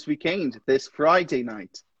for this weekend, this Friday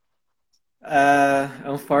night?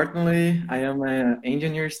 Unfortunately, I am an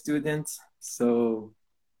engineer student, so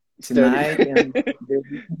tonight and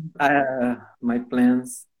my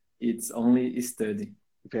plans, it's only study.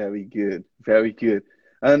 Very good, very good.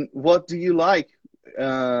 And what do you like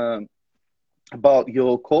about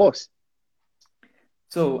your course?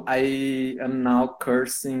 So I am now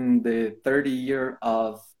cursing the third year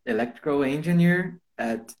of electrical engineer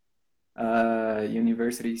at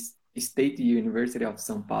State University of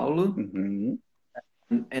São Paulo, and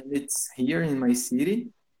it's here in my city.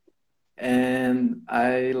 And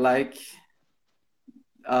I like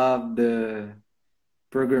the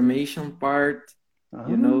programmation part,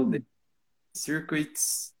 the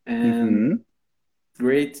circuits, and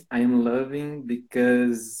great. I am loving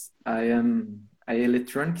because I am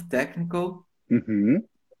electronic technical.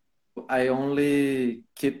 I only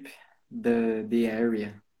keep the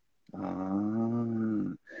area.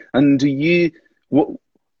 And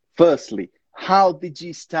firstly, how did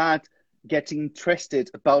you start getting interested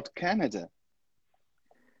about Canada?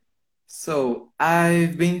 So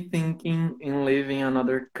I've been thinking in living in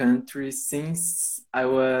another country since I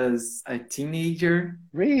was a teenager.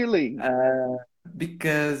 Really?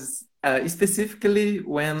 Because specifically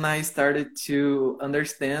when I started to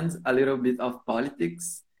understand a little bit of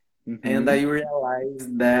politics, and I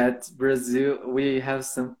realized that Brazil, we have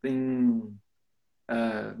something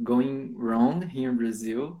going wrong here in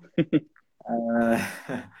Brazil.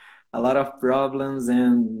 A lot of problems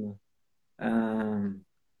and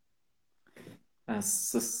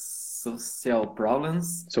social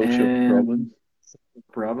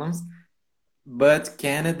problems. But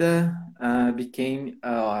Canada became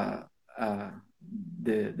the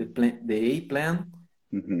A plan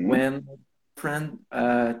when friend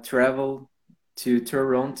traveled to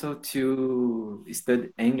Toronto to study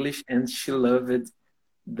English, and she loved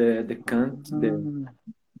the country,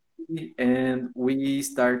 and we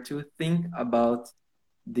start to think about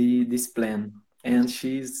this plan, and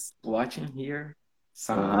she's watching here.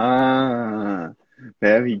 So.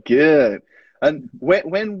 Very good. And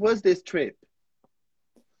when was this trip?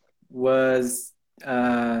 Was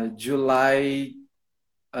July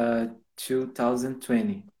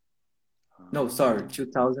 2020. No, sorry,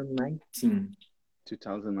 2019.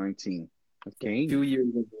 2019. Okay. 2 years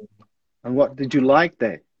ago. And what did you like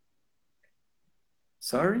there?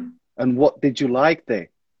 Sorry? And what did you like there?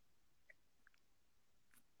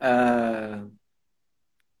 I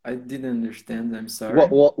didn't understand. I'm sorry.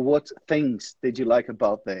 What things did you like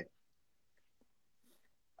about there?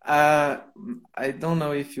 I don't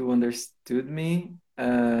know if you understood me.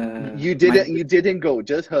 You didn't go,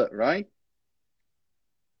 just her, right?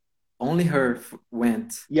 Only her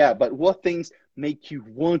went. Yeah, but what things make you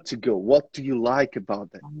want to go? What do you like about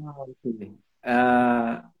that?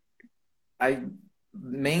 I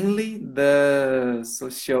mainly the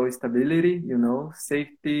social stability,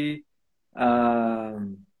 safety,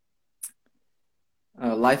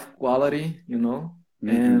 life quality,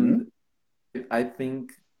 and I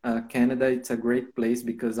think Canada, it's a great place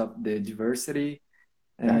because of the diversity.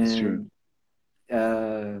 That's true.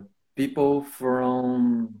 People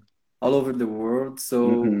from all over the world,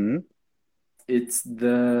 so it's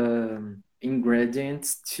the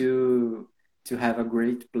ingredients to have a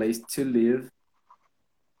great place to live.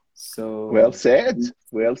 So well said.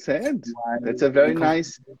 That's a very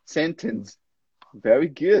nice sentence. Very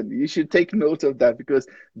good. You should take note of that because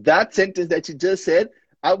that sentence that you just said,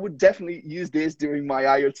 I would definitely use this during my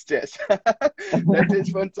IELTS test. That is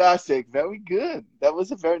fantastic. Very good. That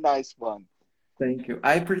was a very nice one. Thank you.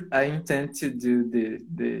 I intend to do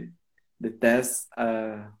the test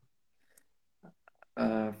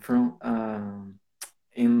from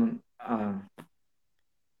in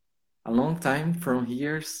a long time from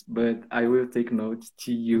years, but I will take note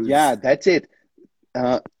to Yeah, use. that's it.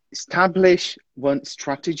 Establish one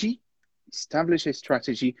strategy, establish a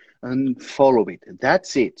strategy and follow it.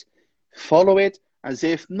 That's it. Follow it as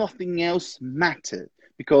if nothing else mattered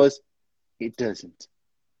because it doesn't.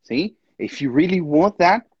 See, if you really want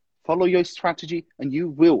that, follow your strategy and you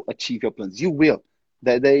will achieve your plans. You will.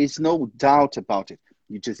 There is no doubt about it.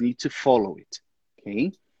 You just need to follow it.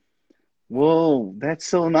 Okay. Whoa, that's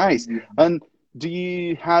so nice. And do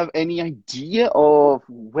you have any idea of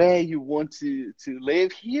where you want to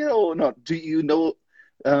live here or not? Do you know,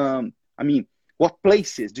 I mean, what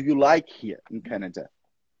places do you like here in Canada?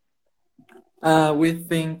 We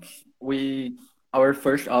think our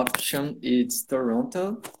first option is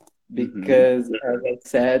Toronto Mm-hmm. because, as I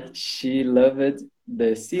said, she loved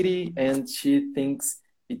the city and she thinks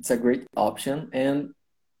it's a great option. And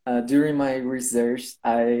during my research,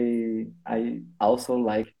 I also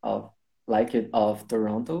like it of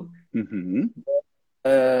Toronto. Mm-hmm.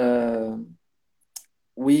 Uh,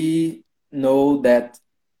 we know that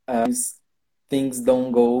things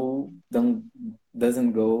doesn't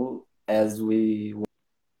go as we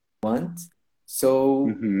want. So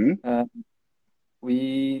Mm-hmm. uh,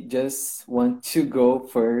 we just want to go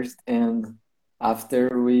first, and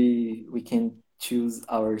after we can choose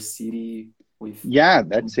our city with. Yeah,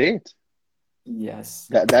 that's it. Yes.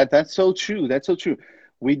 That's so true. That's so true.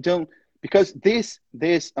 We don't because this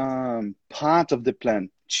part of the plan,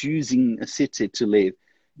 choosing a city to live,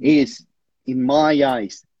 is in my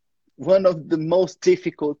eyes one of the most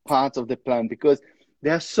difficult parts of the plan because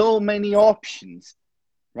there are so many options,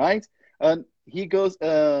 right? And here goes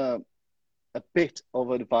a bit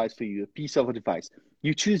of advice for you, a piece of advice.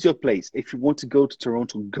 You choose your place. If you want to go to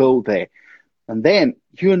Toronto, go there. And then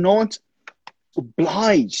you're not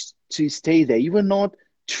obliged to stay there. You are not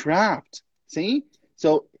trapped. See?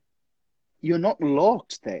 So you're not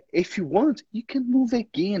locked there. If you want, you can move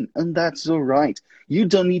again, and that's all right. You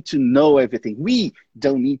don't need to know everything. We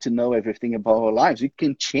don't need to know everything about our lives. We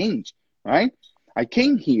can change, right? I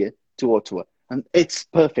came here to Ottawa, and it's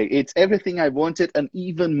perfect. It's everything I wanted and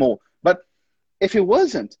even more. But if it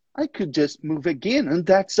wasn't, I could just move again, and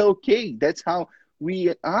that's okay. That's how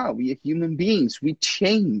we are. We are human beings. We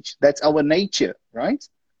change. That's our nature, right?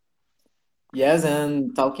 Yes,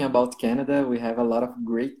 and talking about Canada, we have a lot of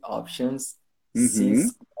great options Mm-hmm.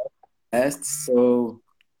 since past. So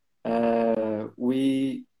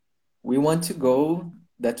we want to go.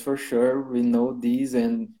 That's for sure. We know this,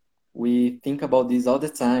 and we think about this all the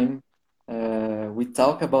time. We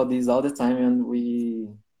talk about this all the time, and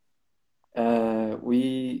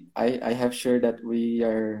I have sure that we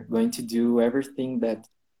are going to do everything that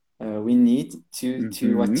we need to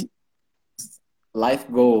Mm-hmm. achieve life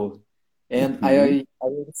goal. And Mm-hmm. I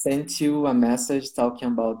will send you a message talking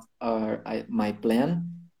about my plan,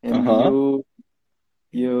 and Uh-huh.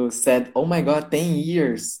 you said, "Oh my God, 10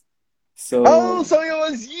 years!" Oh, So so it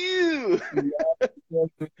was you.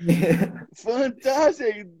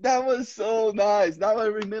 Fantastic. That was so nice. Now I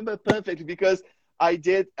remember perfectly because I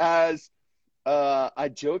did as a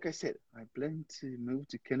joke. I said, I plan to move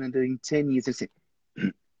to Canada in 10 years. I said,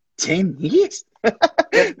 10 years?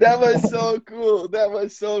 That was so cool. That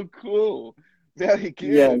was so cool. Very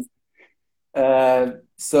good. yes.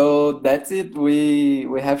 So that's it. We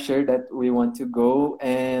have shared that we want to go,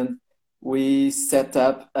 and we set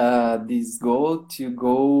up this goal to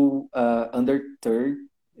go under 30.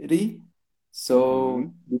 Mm-hmm.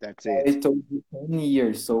 So That's I it. told you 10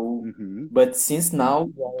 years. So, Mm-hmm. but since now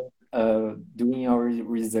we are doing our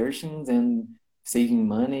researching and saving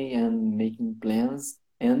money and making plans,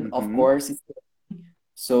 and of Mm-hmm. course,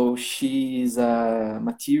 so she is a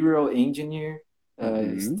material engineer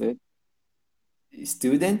Mm-hmm.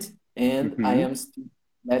 student, and I Mm-hmm. am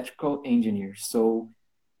electrical engineer. So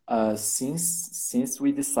since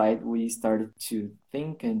we decide, we started to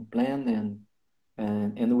think and plan,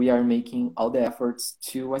 and we are making all the efforts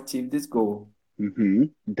to achieve this goal. Mm-hmm.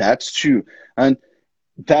 That's true. And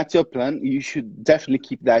that's your plan. You should definitely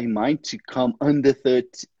keep that in mind to come under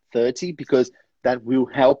 30 because that will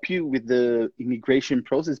help you with the immigration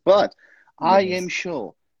process. But I am Yes.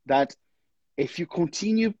 sure that if you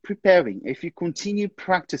continue preparing, if you continue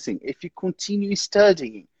practicing, if you continue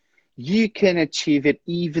studying, you can achieve it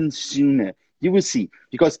even sooner. You will see.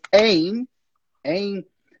 Because aim aim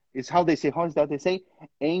is how they say, how is that they say?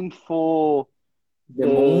 Aim for The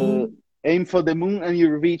the moon aim for the moon and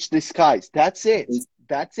you reach the skies. That's it. is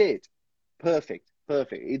That's it. Perfect.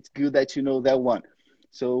 Perfect. It's good that you know that one.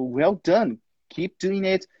 So well done. Keep doing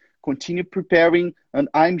it. Continue preparing, and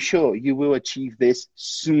I'm sure you will achieve this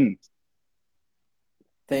soon.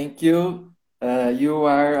 thank you. You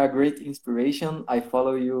are a great inspiration. I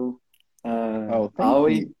follow you Oh, thank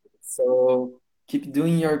always. you. So keep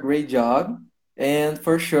doing your great job. And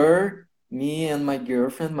for sure, me and my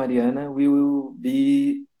girlfriend Mariana, we will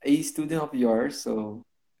be a student of yours. So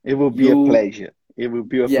It will be a you, pleasure. It will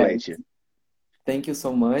be a yeah, pleasure. thank you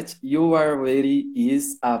so much. You are already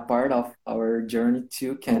is a part of our journey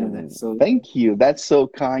to Canada. Oh, So thank you. That's so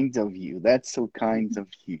kind of you. That's so kind of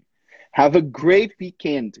you. Have a great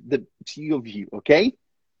weekend, the two of you, okay?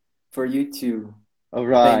 for you too. All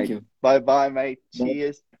Thank right. you. Bye bye, mate.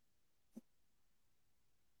 Cheers.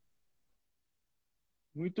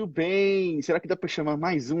 Muito bem. Será que dá para chamar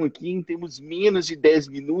mais um aqui, hein? Temos menos de 10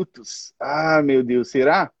 minutos. Ah, meu Deus,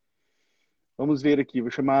 será? Vamos ver aqui.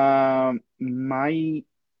 Vou chamar Mai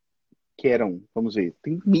Queron. Vamos ver.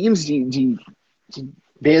 Tem menos de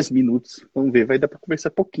 10 minutos. Vamos ver. Vai dar para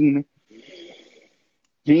conversar pouquinho, né?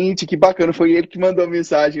 Gente, que bacana. Foi ele que mandou a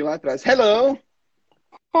mensagem lá atrás. Hello!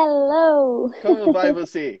 Hello, Como vai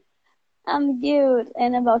você? I'm good.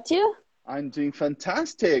 And about you? I'm doing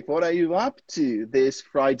fantastic. What are you up to this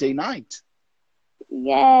Friday night?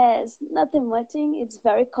 Yes, nothing much. It's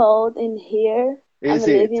very cold in here. I'm Is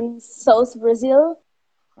living it? in South Brazil.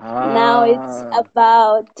 Now it's Ah,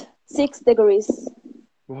 about 6 degrees.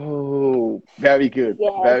 oh, very good.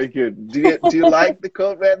 Yes, Very good. Do you like the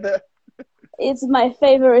cold weather? it's my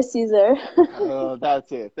favorite season. Oh,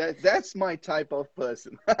 that's it. That's my type of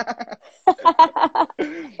person.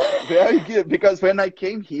 Very good. Because when I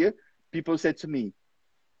came here, people said to me,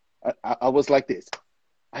 I was like this.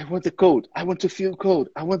 I want the cold. I want to feel cold.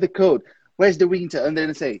 I want the cold. Where's the winter? And then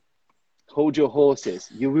I say, hold your horses.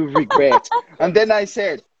 You will regret. And then I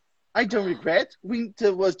said, I don't regret.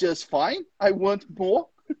 Winter was just fine. I want more.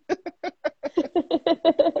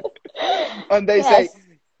 And they say, Yes,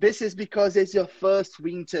 this is because it's your first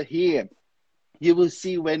winter here. You will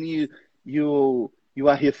see when you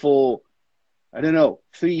are here for, I don't know,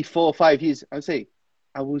 3, 4, 5 years. I say,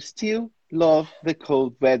 I will still love the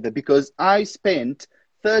cold weather because I spent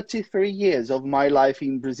 33 years of my life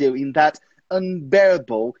in Brazil in that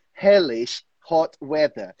unbearable, hellish, hot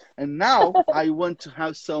weather. And now I want to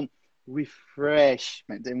have some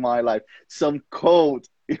refreshment in my life, some cold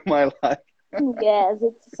in my life. yes,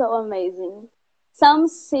 it's so amazing. Some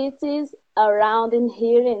cities around in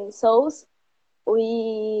here in South,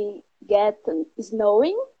 we get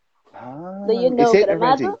snowing. Do you Is know it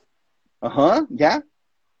already? Gramado? Uh-huh. Yeah.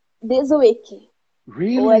 This week was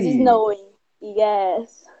Really? snowing.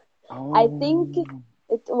 Yes. I think Oh.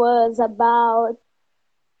 it was about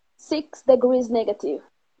 6 degrees negative.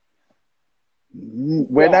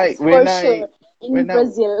 When I Yes, when for I sure. In when I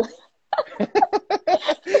Brazil.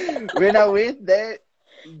 when I went there,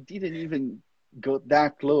 it didn't even go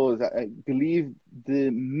that close. I believe the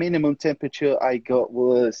minimum temperature I got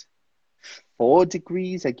was 4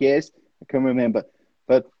 degrees, I guess. I can't remember.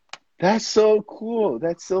 But that's so cool.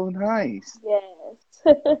 That's so nice.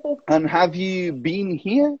 Yes. And have you been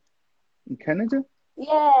here in Canada?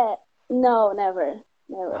 Yeah. No, never.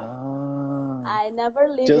 Never. Ah, I never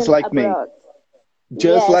live just in like me. abroad.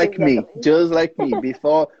 Just Yes, like me. exactly. Just like me.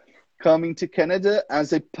 Before coming to Canada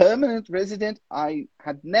as a permanent resident, I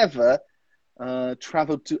had never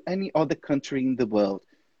traveled to any other country in the world.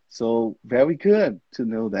 So very good to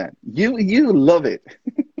know that. You love it.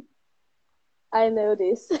 I know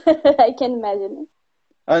this. I can imagine.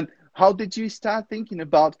 And how did you start thinking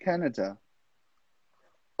about Canada?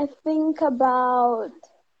 I think about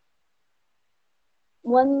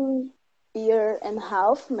 1 year and a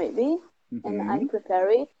half, maybe, and Mm-hmm. I'm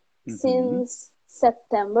preparing. Mm-hmm. Since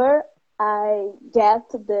September, I get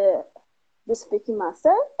the speaking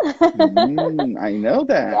master. I know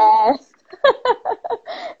that. Yes,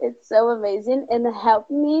 it's so amazing and help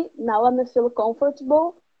me. Now I'm feel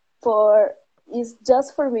comfortable for it's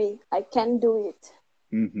just for me. I can do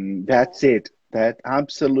it. That's it. That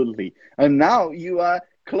absolutely. And now you are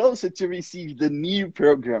closer to receive the new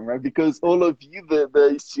program, right? Because all of you,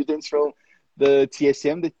 the students from the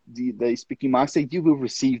TSM, the Speaking Master, you will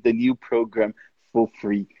receive the new program for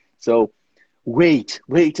free. So wait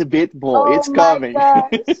a bit more. Oh It's my coming. gosh,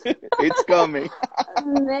 It's coming.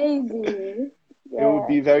 amazing! It would Yeah.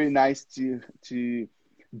 be very nice to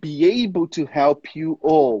be able to help you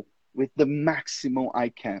all with the maximum I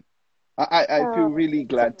can. I feel Oh, really it's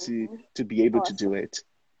glad amazing. to be able to do Awesome. it.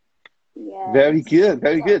 Yes. Very good,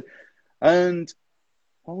 very good. And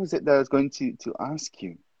what was it that I was going to ask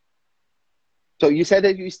you? So you said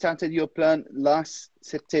that you started your plan last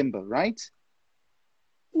September, right?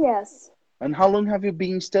 Yes. And how long have you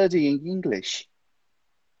been studying English?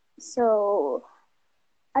 So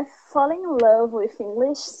I fall in love with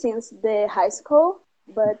English since the high school,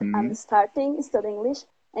 but I'm starting studying English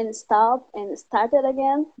and stop and started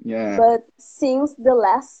again. Yeah. But since the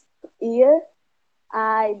last year,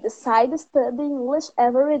 I decided to study English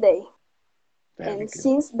every day. Very And good.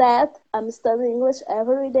 since that, I'm studying English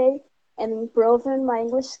every day and improving my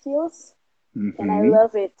English skills. And I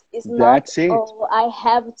love it. It's That's not, it. oh, I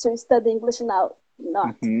have to study English now.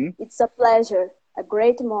 Not. It's a pleasure, a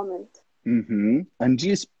great moment. And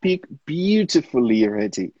you speak beautifully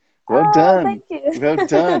already. Well Oh, done. thank you. Well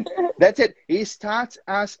done. That's it. It starts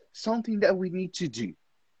as something that we need to do.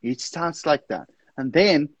 It starts like that. And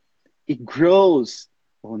then it grows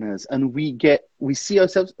on us and we see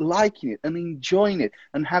ourselves liking it and enjoying it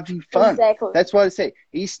and having fun. Exactly. That's what I say.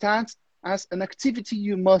 It starts as an activity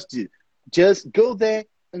you must do. Just go there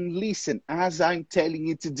and listen as I'm telling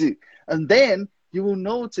you to do. And then you will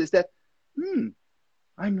notice that,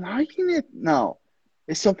 I'm liking it now.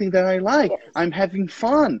 It's something that I like. Yes. I'm having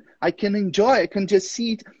fun. I can enjoy. I can just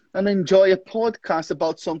sit and enjoy a podcast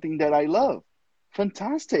about something that I love.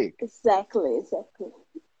 Fantastic. Exactly.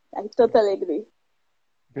 I totally agree.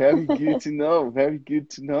 Very good to know. Very good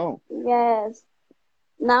to know. Yes.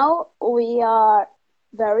 Now we are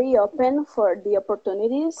very open for the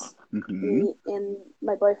opportunities. Me and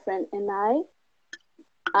my boyfriend and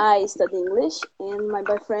I studied English, and my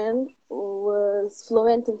boyfriend was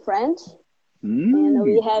fluent in French, and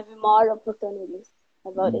we have more opportunities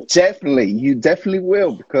about it. Definitely, you definitely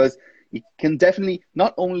will, because it can definitely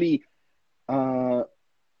not only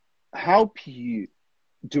help you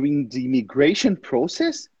during the immigration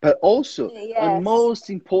process, but also, and most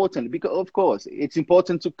importantly, because of course it's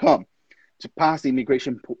important to pass the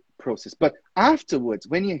immigration process, but afterwards,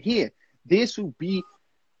 when you're here, this will be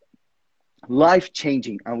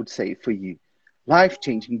life-changing, I would say, for you.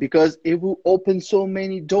 Life-changing, because it will open so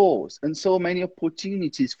many doors and so many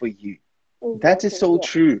opportunities for you. That is so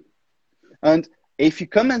true. And if you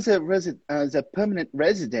come as a permanent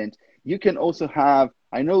resident, you can also have,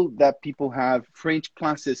 I know that people have French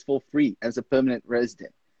classes for free as a permanent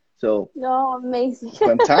resident. So, amazing.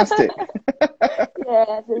 Fantastic.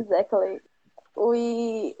 Yes, exactly.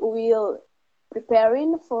 We will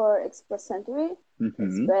preparing for Express Entry.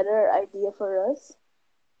 It's better idea for us.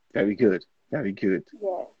 Very good. Very good.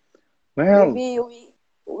 Yeah. Well, maybe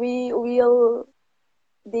we will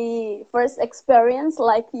the first experience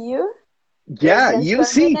like you. Yeah, you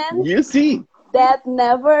see. That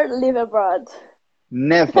never live abroad.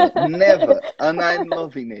 Never. And I'm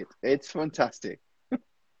loving it. It's fantastic.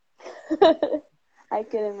 I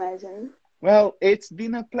can imagine. Well, it's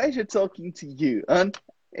been a pleasure talking to you. And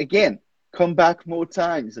again, come back more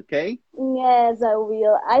times, okay? Yes, I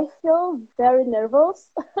will. I feel very nervous.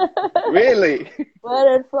 Really?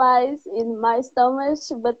 Butterflies in my stomach,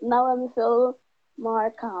 but now I feel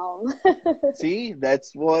more calm. See,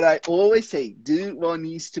 that's what I always say. Do what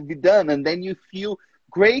needs to be done, and then you feel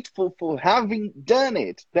grateful for having done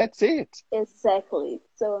it. That's it. Exactly.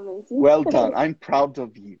 So amazing. Well done. I'm proud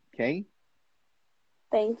of you, okay?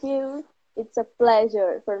 Thank you. It's a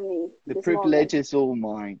pleasure for me. The privilege is all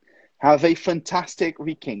mine. Have a fantastic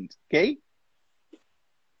weekend, okay?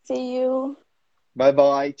 See you.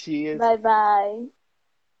 Bye-bye. Cheers. Bye-bye.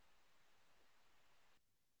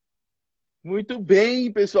 Muito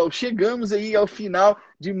bem, pessoal. Chegamos aí ao final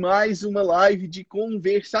de mais uma live de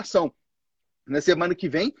conversação. Na semana que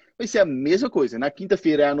vem vai ser a mesma coisa. Na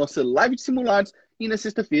quinta-feira é a nossa live de simulados e na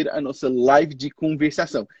sexta-feira a nossa live de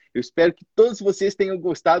conversação. Eu espero que todos vocês tenham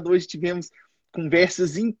gostado. Hoje tivemos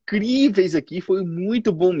conversas incríveis aqui. Foi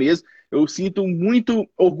muito bom mesmo. Eu sinto muito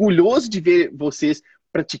orgulhoso de ver vocês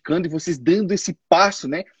praticando e vocês dando esse passo,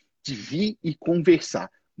 né, de vir e conversar.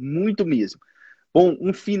 Muito mesmo. Bom,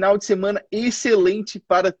 um final de semana excelente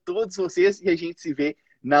para todos vocês e a gente se vê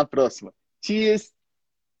na próxima. Cheers!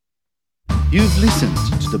 You've listened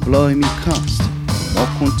to the Blimey Cast. For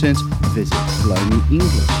more content, visit Blimey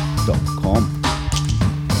English.